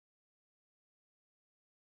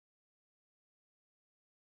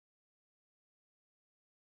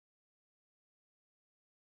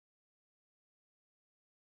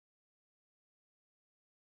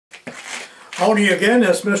Howdy again,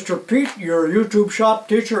 it's Mr. Pete, your YouTube shop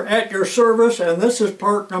teacher at your service, and this is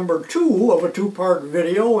part number 2 of a two-part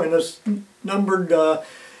video, and it's numbered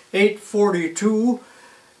 842,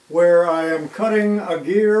 where I am cutting a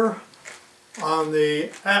gear on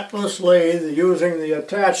the ATLAS lathe using the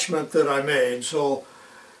attachment that I made. So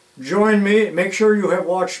join me, make sure you have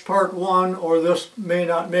watched part 1 or this may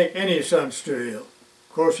not make any sense to you.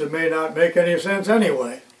 Of course, it may not make any sense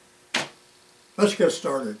anyway. Let's get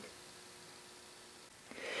started.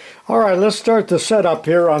 Alright, let's start the setup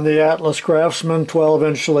here on the ATLAS CRAFTSMAN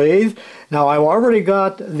 12-inch lathe. Now I've already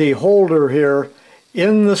got the holder here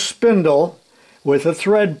in the spindle with a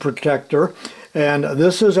thread protector, and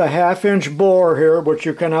this is a 1/2-inch bore here, which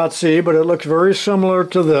you cannot see, but it looks very similar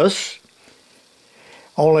to this.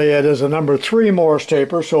 Only it is a number 3 Morse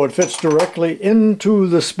taper, so it fits directly into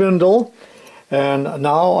the spindle. And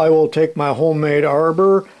now I will take my homemade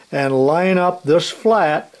arbor and line up this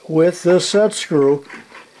flat with this set screw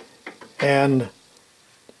and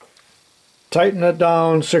tighten it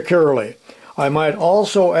down securely. I might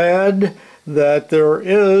also add that there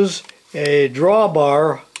is a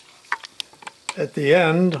drawbar at the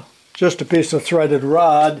end, just a piece of threaded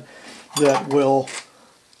rod that will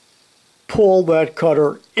pull that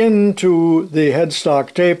cutter into the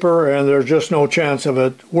headstock taper, and there's just no chance of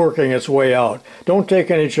it working its way out. Don't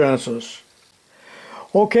take any chances.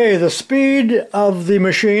 Okay, the speed of the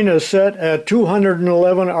machine is set at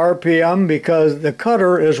 211 RPM because the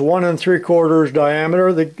cutter is 1 3/4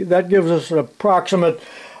 diameter. That gives us an approximate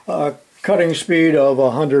cutting speed of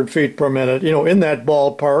 100 feet per minute, you know, in that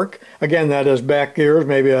ballpark. Again, that is back gears,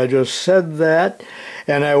 maybe I just said that.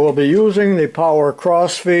 And I will be using the power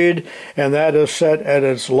cross feed, and that is set at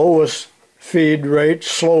its lowest feed rate,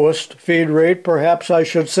 slowest feed rate perhaps I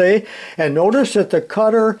should say. And notice that the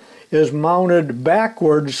cutter is mounted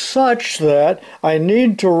backwards such that I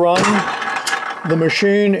need to run the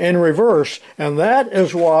machine in reverse, and that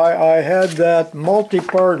is why I had that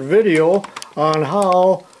multi-part video on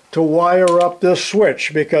how to wire up this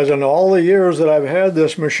switch, because in all the years that I've had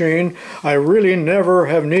this machine I really never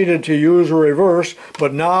have needed to use a reverse,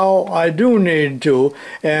 but now I do need to,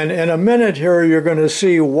 and in a minute here you're going to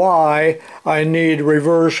see why I need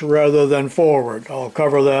reverse rather than forward. I'll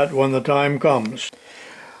cover that when the time comes.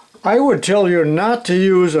 I would tell you not to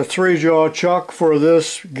use a 3-jaw chuck for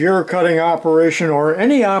this gear cutting operation or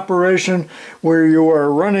any operation where you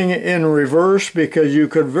are running in reverse, because you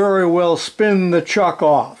could very well spin the chuck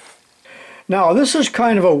off. Now this is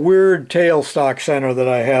kind of a weird tailstock center that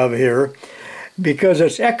I have here because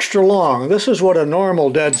it's extra long. This is what a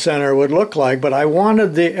normal dead center would look like, but I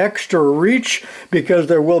wanted the extra reach because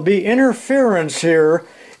there will be interference here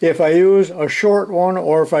if I use a short one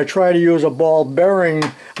or if I try to use a ball bearing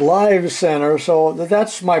live center. So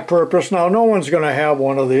that's my purpose. Now no one's going to have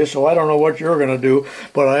one of these, so I don't know what you're going to do,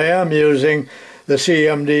 but I am using the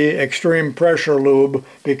CMD Extreme Pressure Lube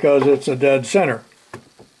because it's a dead center.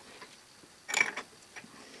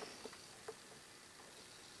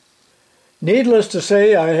 Needless to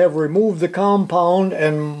say, I have removed the compound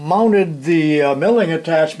and mounted the milling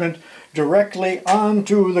attachment directly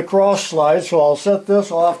onto the cross slide, so I'll set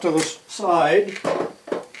this off to the side,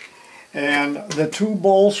 and the 2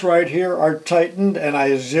 bolts right here are tightened, and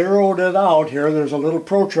I zeroed it out here. There's a little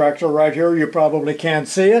protractor right here. You probably can't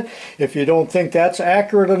see it. If you don't think that's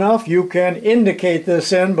accurate enough, you can indicate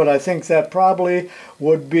this in, but I think that probably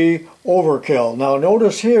would be overkill. Now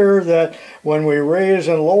notice here that when we raise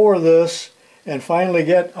and lower this and finally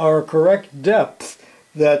get our correct depth,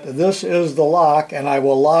 that this is the lock, and I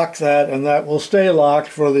will lock that, and that will stay locked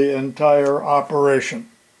for the entire operation.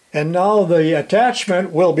 And now the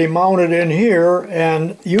attachment will be mounted in here,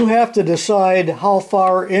 and you have to decide how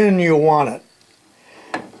far in you want it.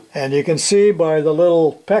 And you can see by the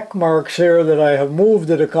little peck marks here that I have moved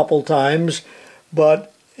it a couple times, but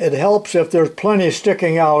it helps if there's plenty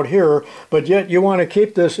sticking out here, but yet you want to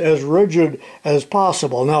keep this as rigid as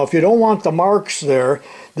possible. Now if you don't want the marks there,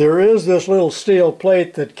 there is this little steel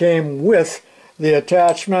plate that came with the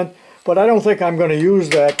attachment, but I don't think I'm going to use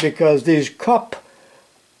that because these cup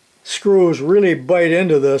screws really bite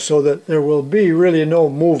into this so that there will be really no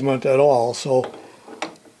movement at all. So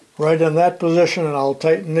right in that position, and I'll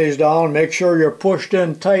tighten these down. Make sure you're pushed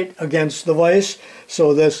in tight against the vise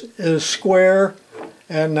so this is square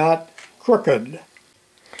and not crooked.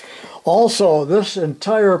 Also, this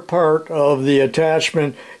entire part of the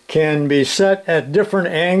attachment can be set at different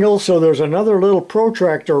angles, so there's another little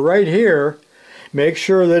protractor right here. Make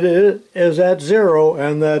sure that it is at 0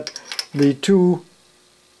 and that the 2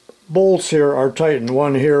 bolts here are tightened,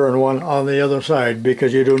 one here and one on the other side,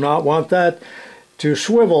 because you do not want that to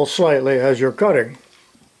swivel slightly as you're cutting.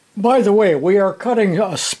 By the way, we are cutting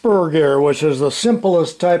a spur gear, which is the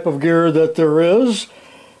simplest type of gear that there is,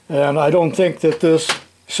 and I don't think that this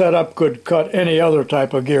setup could cut any other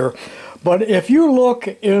type of gear. But if you look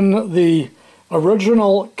in the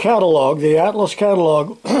original catalog, the Atlas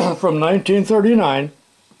catalog from 1939,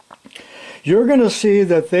 you're going to see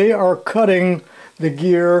that they are cutting the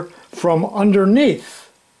gear from underneath.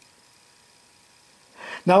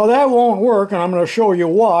 Now that won't work, and I'm going to show you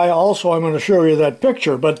why. Also, I'm going to show you that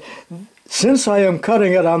picture. But since I am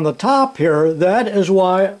cutting it on the top here, that is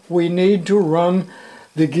why we need to run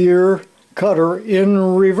the gear cutter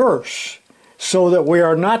in reverse, so that we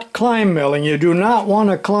are not climb milling. You do not want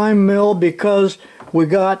to climb mill because we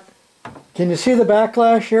got, can you see the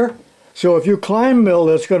backlash here? So if you climb mill,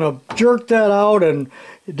 it's going to jerk that out and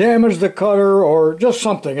damage the cutter or just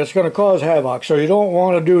something. It's going to cause havoc, so you don't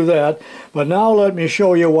want to do that. But now let me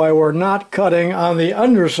show you why we're not cutting on the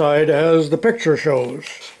underside as the picture shows.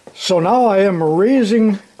 So now I am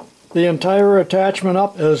raising the entire attachment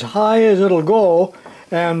up as high as it'll go,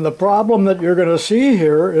 and the problem that you're going to see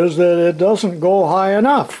here is that it doesn't go high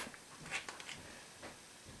enough.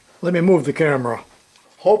 Let me move the camera.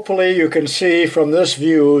 Hopefully you can see from this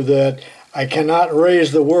view that I cannot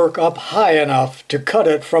raise the work up high enough to cut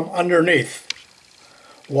it from underneath.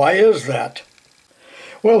 Why is that?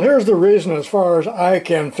 Well, here's the reason as far as I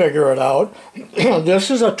can figure it out.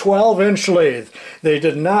 This is a 12-inch lathe. They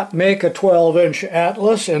did not make a 12-inch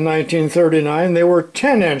Atlas in 1939. They were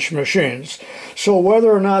 10-inch machines. So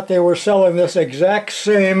whether or not they were selling this exact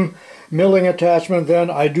same milling attachment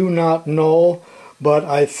then, I do not know. But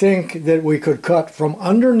I think that we could cut from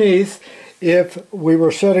underneath if we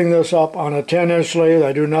were setting this up on a 10-inch lathe.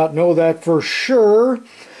 I do not know that for sure,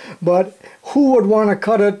 but who would want to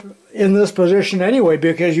cut it in this position anyway,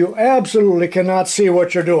 because you absolutely cannot see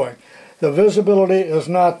what you're doing. The visibility is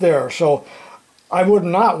not there, so I would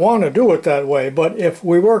not want to do it that way. But if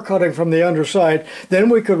we were cutting from the underside, then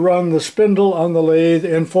we could run the spindle on the lathe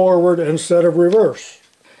in forward instead of reverse.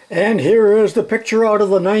 And here is the picture out of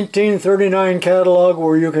the 1939 catalog,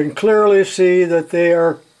 where you can clearly see that they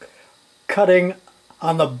are cutting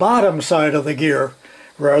on the bottom side of the gear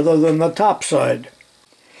rather than the top side.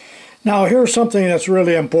 Now here's something that's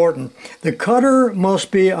really important. The cutter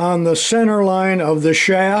must be on the center line of the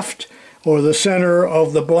shaft or the center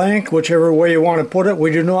of the blank, whichever way you want to put it.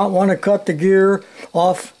 We do not want to cut the gear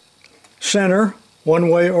off center one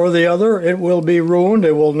way or the other. It will be ruined.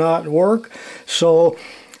 It will not work. So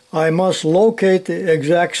I must locate the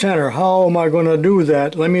exact center. How am I going to do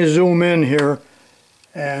that? Let me zoom in here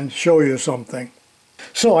and show you something.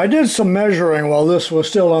 So I did some measuring while this was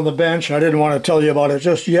still on the bench. I didn't want to tell you about it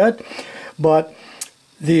just yet, but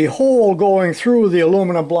the hole going through the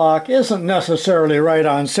aluminum block isn't necessarily right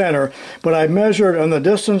on center, but I measured, and the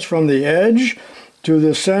distance from the edge to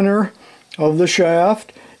the center of the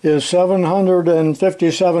shaft is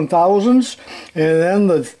 757 thousandths, and then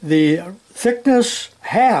the thickness,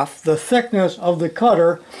 half the thickness of the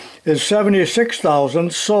cutter is 76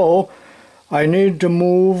 thousandths, so I need to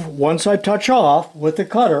move, once I touch off with the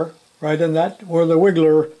cutter, right in that where the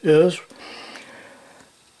wiggler is,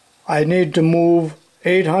 I need to move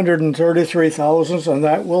 833 thousandths, and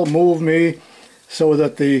that will move me so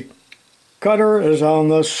that the cutter is on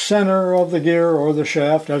the center of the gear or the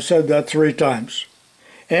shaft. I've said that 3 times.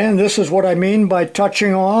 And this is what I mean by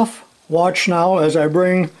touching off. Watch now as I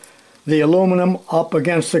bring the aluminum up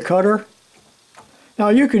against the cutter. Now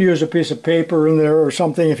you could use a piece of paper in there or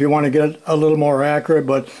something if you want to get a little more accurate,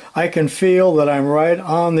 but I can feel that I'm right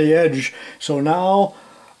on the edge. So now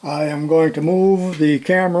I am going to move the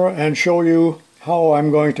camera and show you how I'm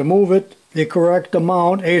going to move it. The correct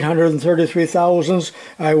amount, 833 thousandths.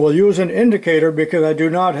 I will use an indicator because I do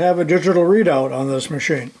not have a digital readout on this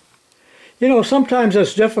machine. You know, sometimes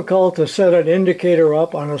it's difficult to set an indicator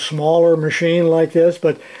up on a smaller machine like this,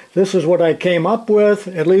 but this is what I came up with,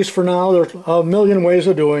 at least for now. There's a million ways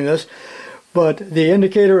of doing this, but the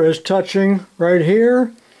indicator is touching right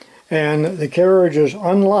here, and the carriage is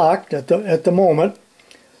unlocked at the moment.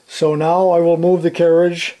 So now I will move the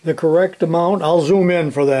carriage the correct amount. I'll zoom in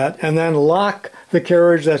for that, and then lock the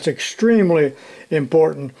carriage. That's extremely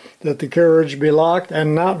important, that the carriage be locked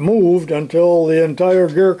and not moved until the entire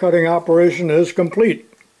gear cutting operation is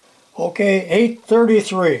complete. Okay,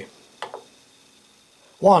 833.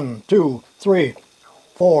 1, 2, 3,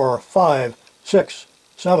 4, 5, 6,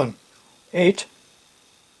 7, 8.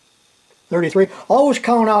 33. Always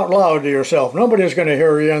count out loud to yourself. Nobody's going to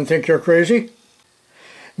hear you and think you're crazy.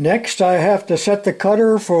 Next, I have to set the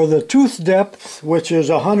cutter for the tooth depth, which is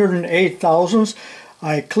 108 thousandths.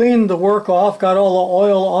 I cleaned the work off, got all the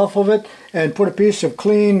oil off of it, and put a piece of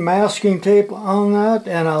clean masking tape on that,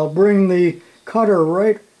 and I'll bring the cutter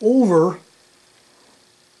right over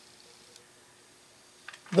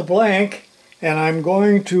the blank, and I'm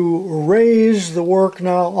going to raise the work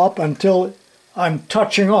now up until I'm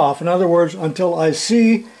touching off. In other words, until I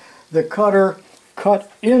see the cutter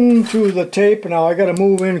cut into the tape. Now I got to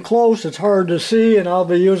move in close, it's hard to see, and I'll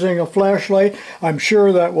be using a flashlight. I'm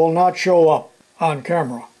sure that will not show up on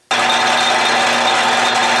camera.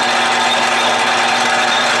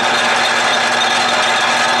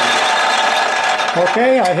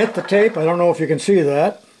 Okay, I hit the tape. I don't know if you can see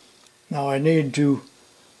that. Now I need to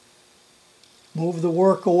move the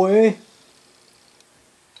work away.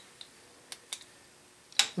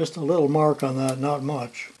 Just a little mark on that, not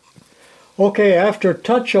much. Okay, after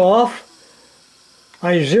touch off,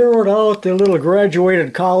 I zeroed out the little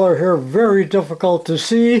graduated collar here, very difficult to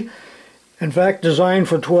see. In fact, designed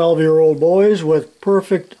for 12-year-old boys with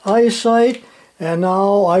perfect eyesight. And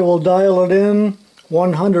now I will dial it in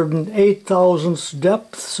 108 thousandths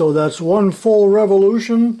depth, so that's one full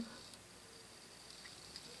revolution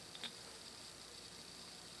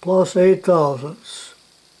plus 8 thousandths.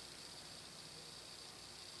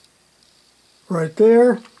 Right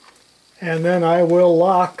there. And then I will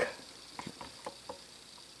lock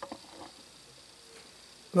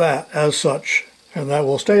that as such, and that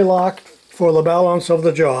will stay locked for the balance of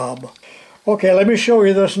the job. Okay, let me show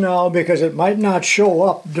you this now because it might not show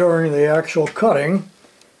up during the actual cutting.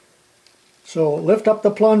 So lift up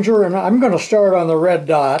the plunger, and I'm going to start on the red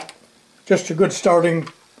dot, just a good starting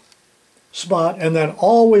spot, and then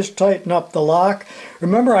always tighten up the lock.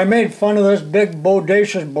 Remember, I made fun of this big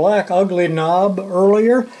bodacious black ugly knob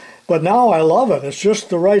earlier, but now I love it. It's just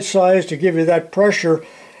the right size to give you that pressure.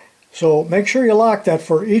 So make sure you lock that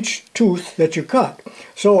for each tooth that you cut.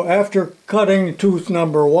 So after cutting tooth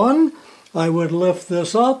number 1, I would lift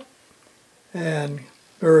this up and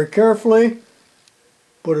very carefully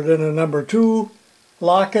put it in a number 2,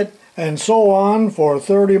 lock it, and so on for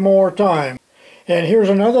 30 more times. And here's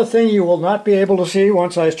another thing you will not be able to see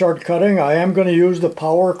once I start cutting. I am going to use the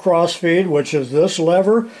power crossfeed, which is this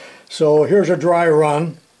lever. So here's a dry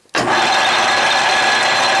run.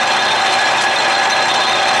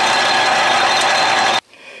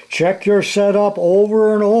 Check your setup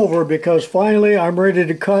over and over because finally I'm ready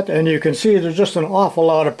to cut, and you can see there's just an awful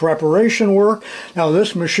lot of preparation work. Now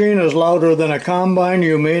this machine is louder than a combine.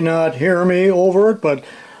 You may not hear me over it, but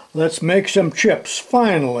let's make some chips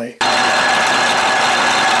finally.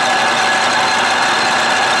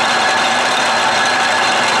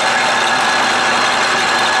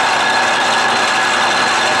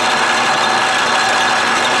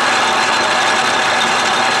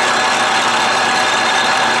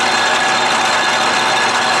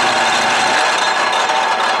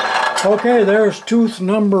 Okay, there's tooth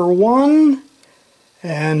number 1,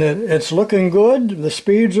 and it's looking good. The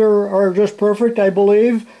speeds are just perfect, I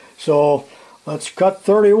believe. So let's cut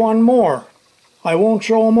 31 more. I won't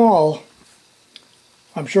show them all.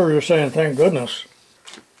 I'm sure you're saying, thank goodness.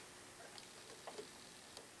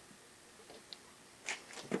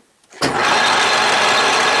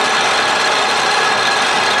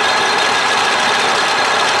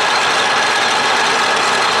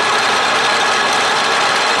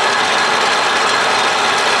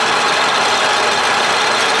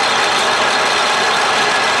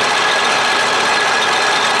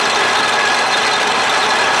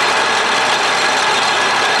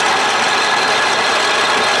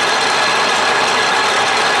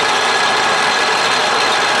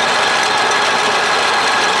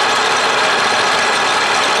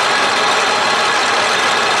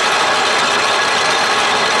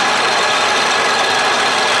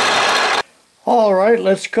 All right,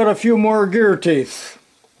 let's cut a few more gear teeth.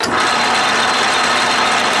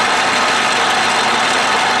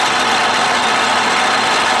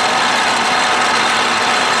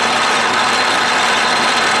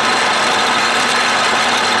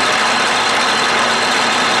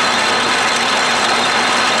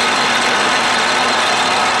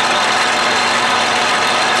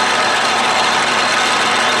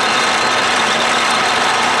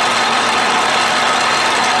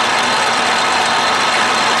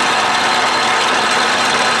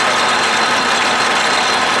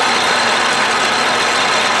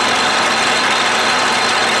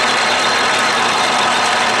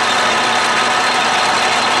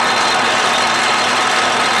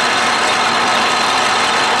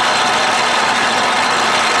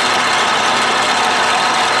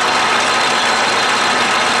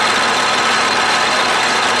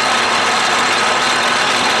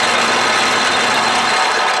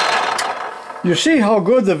 You see how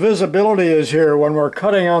good the visibility is here when we're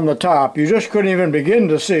cutting on the top. You just couldn't even begin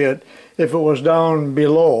to see it if it was down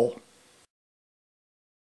below.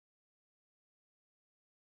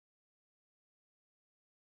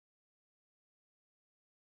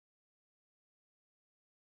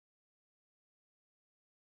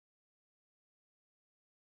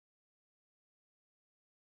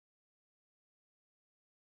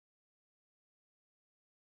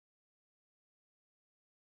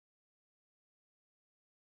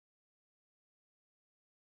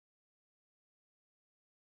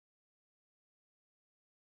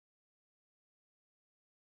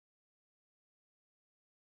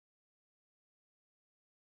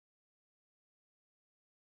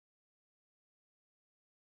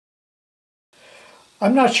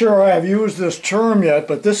 I'm not sure I have used this term yet,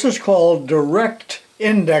 but this is called direct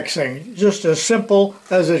indexing, just as simple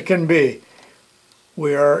as it can be.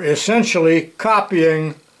 We are essentially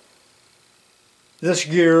copying this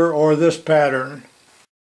gear or this pattern.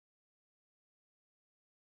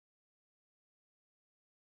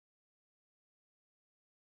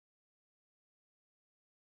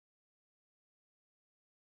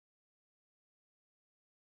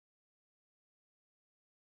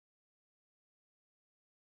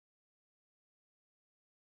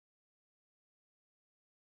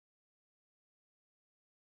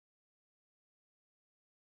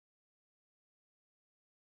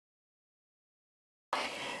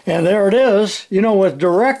 And there it is. You know, with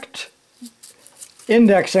direct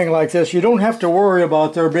indexing like this, you don't have to worry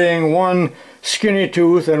about there being one skinny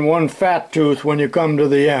tooth and one fat tooth when you come to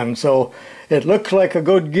the end. So it looks like a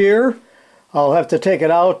good gear. I'll have to take it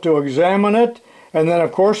out to examine it. And then,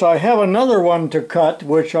 of course, I have another one to cut,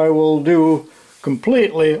 which I will do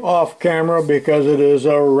completely off camera because it is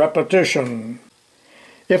a repetition.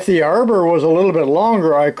 If the arbor was a little bit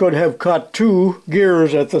longer, I could have cut two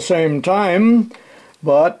gears at the same time.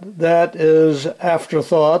 But that is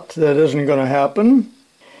afterthought. That isn't going to happen.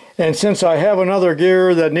 And since I have another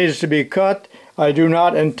gear that needs to be cut, I do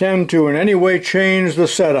not intend to in any way change the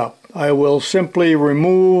setup. I will simply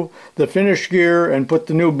remove the finished gear and put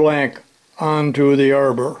the new blank onto the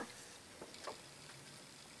arbor.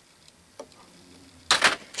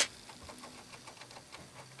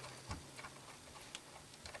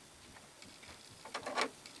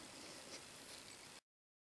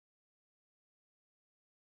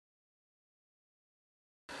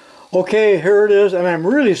 Okay, here it is, and I'm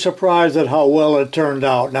really surprised at how well it turned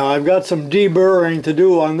out. Now I've got some deburring to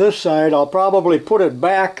do on this side. I'll probably put it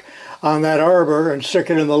back on that arbor and stick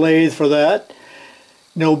it in the lathe for that.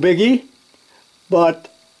 No biggie,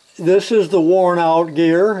 but this is the worn out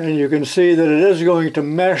gear, and you can see that it is going to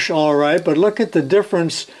mesh all right, but look at the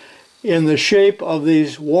difference in the shape of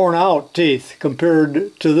these worn out teeth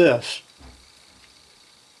compared to this.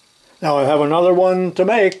 Now I have another one to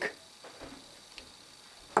make.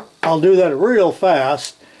 I'll do that real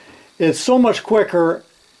fast. It's so much quicker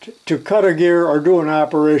to cut a gear or do an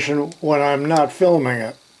operation when I'm not filming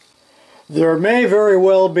it. There may very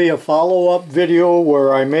well be a follow-up video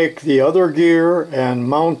where I make the other gear and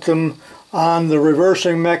mount them on the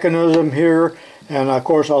reversing mechanism here, and of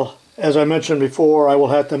course, as I mentioned before, I will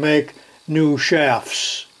have to make new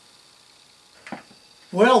shafts.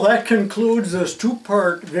 Well, that concludes this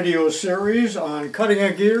two-part video series on cutting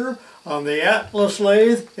a gear on the ATLAS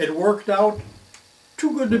lathe. It worked out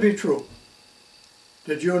too good to be true.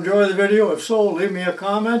 Did you enjoy the video? If so, leave me a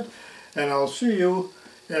comment, and I'll see you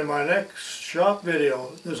in my next shop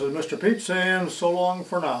video. This is Mr. Pete saying so long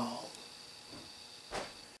for now.